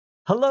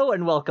Hello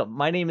and welcome.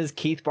 My name is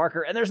Keith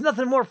Barker, and there's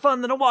nothing more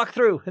fun than a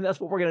walkthrough, and that's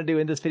what we're going to do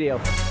in this video.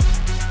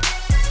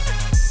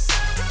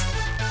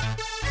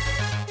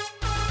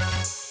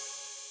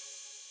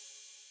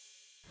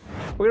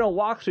 We're going to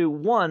walk through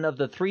one of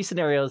the 3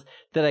 scenarios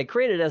that I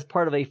created as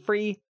part of a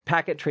free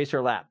packet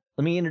tracer lab.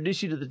 Let me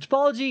introduce you to the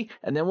topology,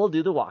 and then we'll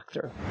do the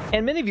walkthrough.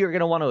 And many of you are going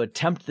to want to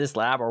attempt this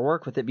lab or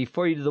work with it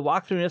before you do the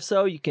walkthrough, and if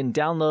so, you can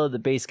download the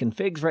base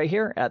configs right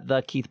here at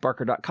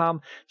thekeithbarker.com.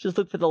 Just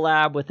look for the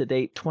lab with the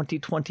date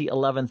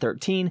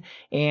 2020-11-13,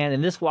 and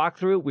in this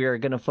walkthrough, we are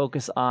going to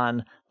focus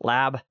on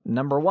lab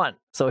number 1.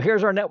 So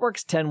here's our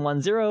networks,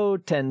 10.1.0,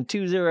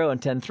 10.2.0, and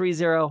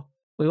 10.3.0.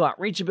 We want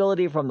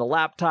reachability from the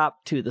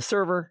laptop to the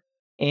server.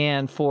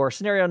 And for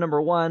scenario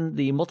number 1,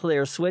 the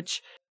multi-layer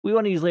switch, we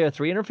want to use layer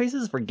 3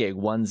 interfaces for gig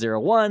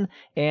 101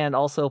 and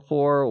also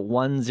for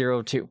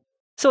 102.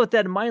 So with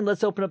that in mind,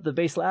 let's open up the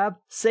base lab,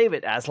 save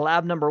it as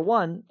lab number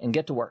 1, and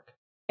get to work.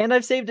 And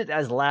I've saved it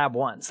as lab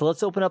 1. So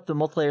let's open up the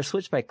multi-layer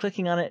switch by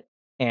clicking on it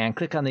and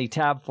click on the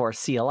tab for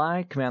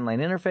CLI, command line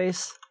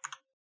interface.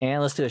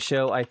 And let's do a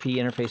show IP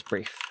interface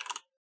brief.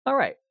 All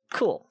right.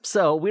 Cool.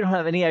 So we don't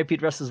have any IP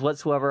addresses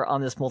whatsoever on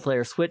this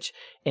multi-layer switch,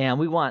 and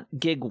we want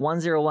gig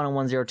 101 and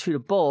 102 to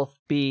both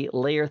be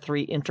layer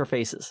 3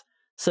 interfaces.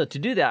 So to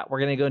do that, we're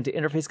going to go into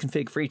interface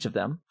config for each of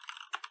them.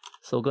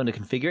 So we'll go into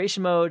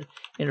configuration mode,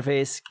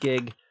 interface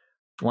gig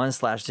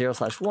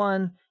 1/0/1,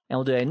 and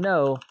we'll do a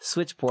no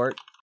switch port,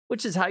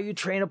 which is how you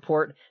train a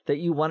port that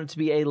you want it to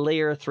be a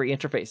layer 3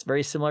 interface,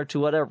 very similar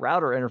to what a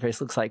router interface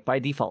looks like by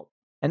default.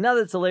 And now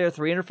that it's a layer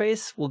 3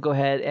 interface, we'll go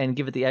ahead and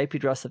give it the IP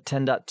address of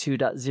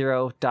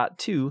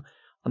 10.2.0.2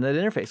 on that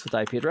interface with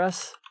IP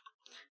address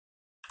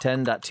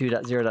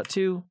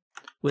 10.2.0.2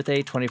 with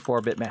a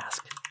 24-bit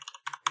mask.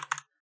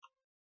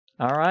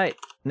 All right,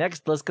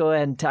 next let's go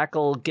ahead and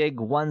tackle gig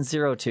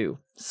 102.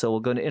 So we'll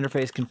go to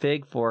interface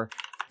config for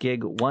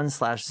gig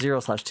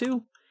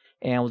 1/0/2,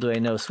 and we'll do a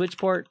no switch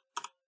port.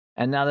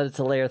 And now that it's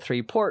a layer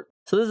 3 port,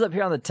 so this is up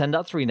here on the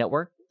 10.3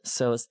 network.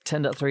 So it's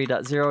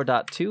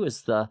 10.3.0.2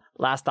 is the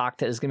last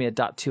octet is going to be a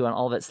 .2 on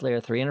all of its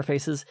layer 3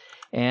 interfaces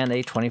and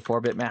a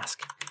 24-bit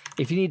mask.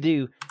 If you need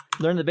to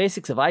learn the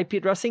basics of IP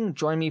addressing,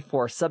 join me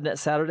for Subnet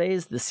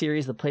Saturdays, the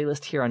series, the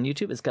playlist here on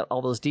YouTube. It's got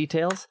all those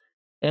details.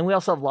 And we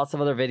also have lots of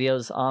other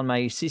videos on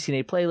my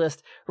CCNA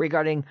playlist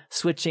regarding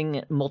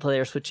switching,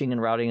 multi-layer switching, and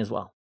routing as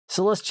well.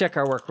 So let's check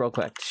our work real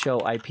quick. Show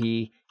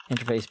IP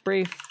interface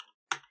brief.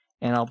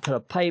 And I'll put a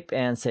pipe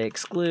and say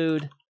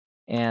exclude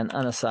and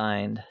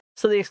unassigned.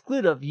 So the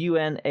exclude of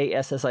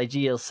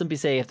UNASSIG will simply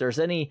say if there's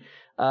any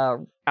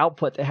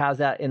output that has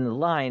that in the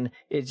line,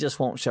 it just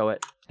won't show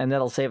it. And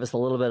that'll save us a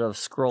little bit of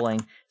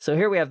scrolling. So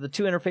here we have the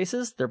 2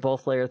 interfaces. They're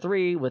both layer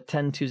 3 with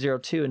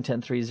 10.2.0.2 and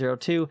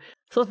 10.3.0.2.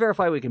 So let's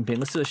verify we can ping.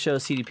 Let's do a show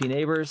CDP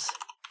neighbors.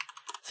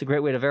 It's a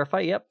great way to verify.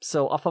 Yep.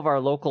 So off of our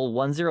local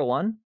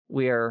 101,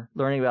 we are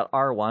learning about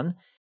R1.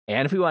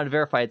 And if we want to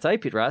verify its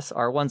IP address,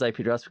 R1's IP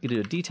address, we can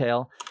do a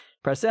detail,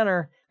 press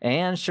enter,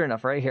 and sure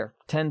enough, right here,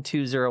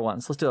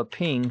 10.2.0.1. So let's do a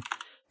ping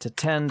to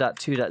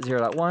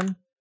 10.2.0.1.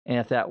 And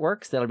if that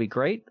works, that'll be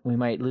great. We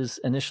might lose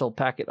initial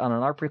packet on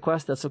an ARP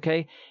request. That's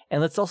okay. And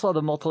let's also have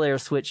the multi-layer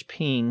switch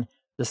ping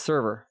the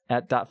server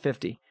at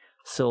 .50.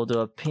 So we'll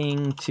do a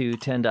ping to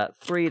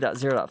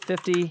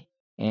 10.3.0.50.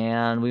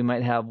 And we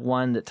might have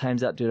one that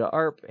times out due to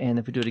ARP. And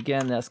if we do it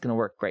again, that's going to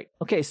work great.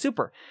 Okay,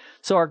 super.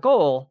 So our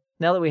goal,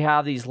 now that we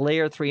have these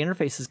layer 3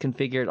 interfaces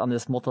configured on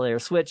this multi-layer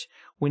switch,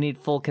 we need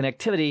full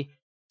connectivity.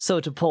 So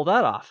to pull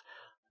that off,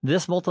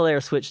 this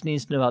multi-layer switch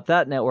needs to know about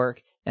that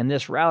network, and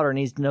this router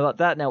needs to know about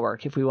that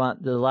network if we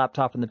want the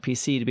laptop and the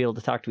PC to be able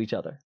to talk to each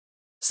other.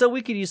 So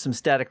we could use some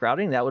static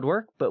routing, that would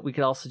work, but we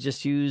could also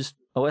just use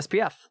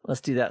OSPF.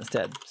 Let's do that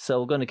instead. So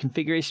we'll go into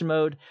configuration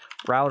mode,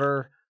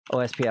 router,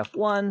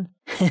 OSPF1,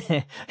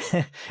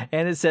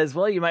 and it says,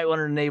 well, you might want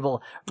to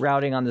enable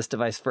routing on this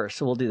device first.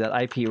 So we'll do that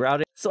IP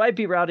routing. So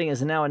IP routing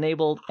is now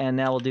enabled, and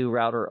now we'll do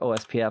router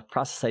OSPF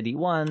process ID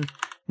 1,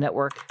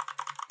 network,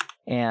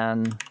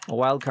 and a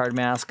wildcard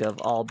mask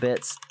of all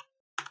bits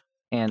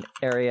and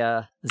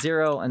area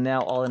 0, and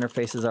now all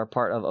interfaces are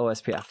part of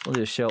OSPF. We'll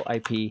do show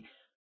IP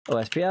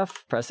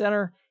OSPF, press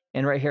enter,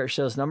 and right here it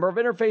shows number of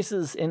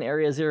interfaces in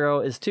area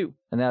 0 is 2,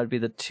 and that would be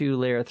the 2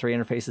 layer 3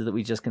 interfaces that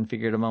we just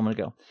configured a moment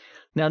ago.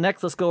 Now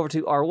next, let's go over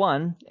to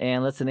R1,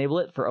 and let's enable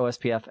it for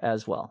OSPF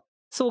as well.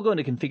 So we'll go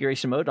into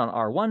configuration mode on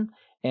R1,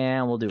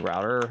 and we'll do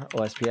router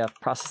OSPF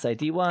process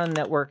ID 1,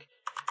 network,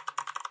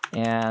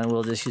 and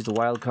we'll just use the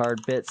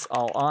wildcard bits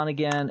all on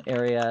again,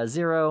 area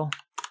 0.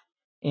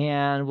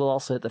 And we'll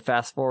also hit the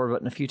fast forward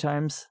button a few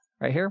times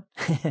right here.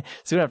 So we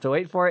don't have to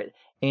wait for it.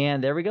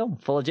 And there we go,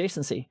 full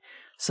adjacency.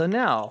 So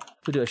now,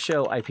 if we do a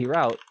show IP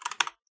route,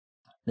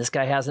 this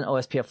guy has an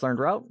OSPF learned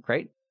route,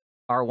 great.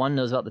 R1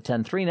 knows about the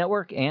 10.3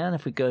 network. And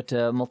if we go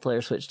to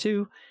multi-layer switch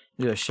 2,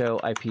 we do a show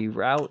IP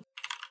route,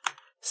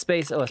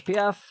 space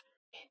OSPF,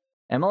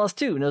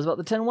 MLS2 knows about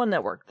the 10.1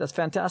 network. That's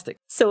fantastic.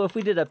 So if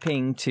we did a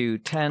ping to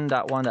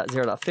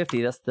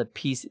 10.1.0.50, that's the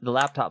PC, the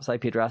laptop's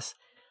IP address,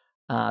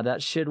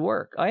 that should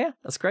work. Oh yeah,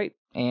 that's great.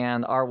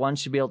 And R1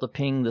 should be able to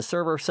ping the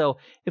server. So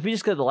if we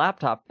just go to the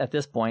laptop at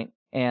this point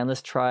and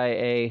let's try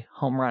a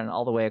home run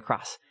all the way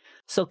across.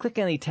 So click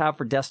on the tab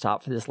for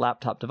desktop for this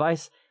laptop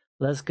device.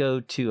 Let's go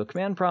to a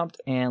command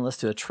prompt and let's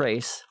do a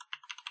trace.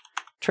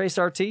 Trace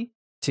RT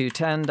to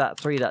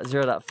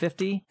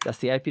 10.3.0.50. That's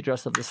the IP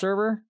address of the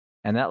server,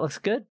 and that looks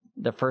good.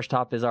 The first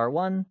hop is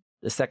R1.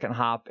 The second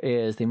hop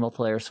is the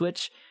multi-layer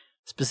switch,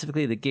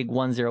 specifically the gig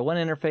 101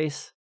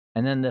 interface.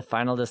 And then the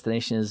final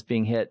destination is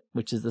being hit,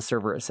 which is the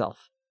server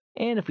itself.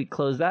 And if we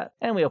close that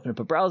and we open up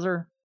a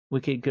browser, we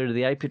could go to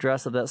the IP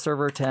address of that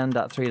server,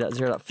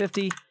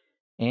 10.3.0.50,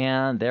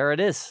 and there it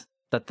is.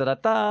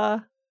 Da-da-da-da!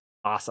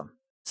 Awesome.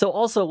 So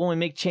also when we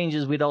make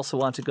changes, we'd also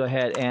want to go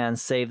ahead and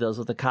save those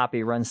with a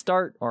copy run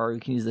start, or we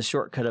can use the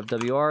shortcut of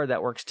WR,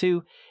 that works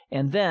too.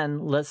 And then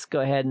let's go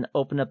ahead and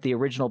open up the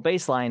original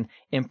baseline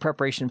in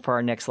preparation for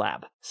our next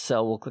lab.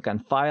 So we'll click on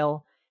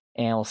File,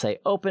 and we'll say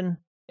Open.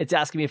 It's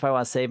asking me if I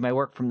want to save my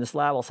work from this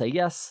lab. I'll say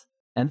yes.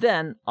 And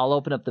then I'll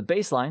open up the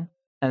baseline,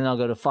 and then I'll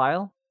go to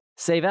File,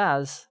 Save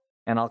As,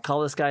 and I'll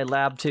call this guy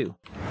Lab 2.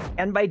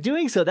 And by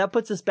doing so, that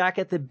puts us back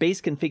at the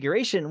base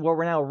configuration where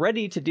we're now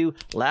ready to do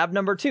lab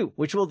number 2,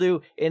 which we'll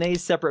do in a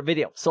separate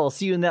video. So I'll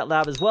see you in that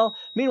lab as well.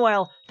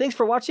 Meanwhile, thanks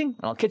for watching,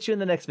 and I'll catch you in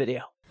the next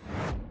video.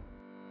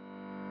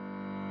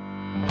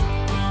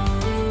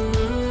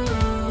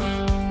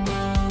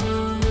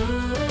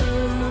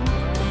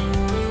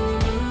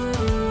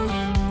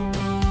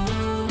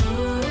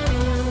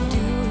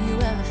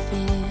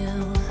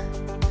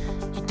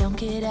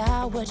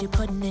 What you're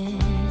putting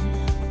in.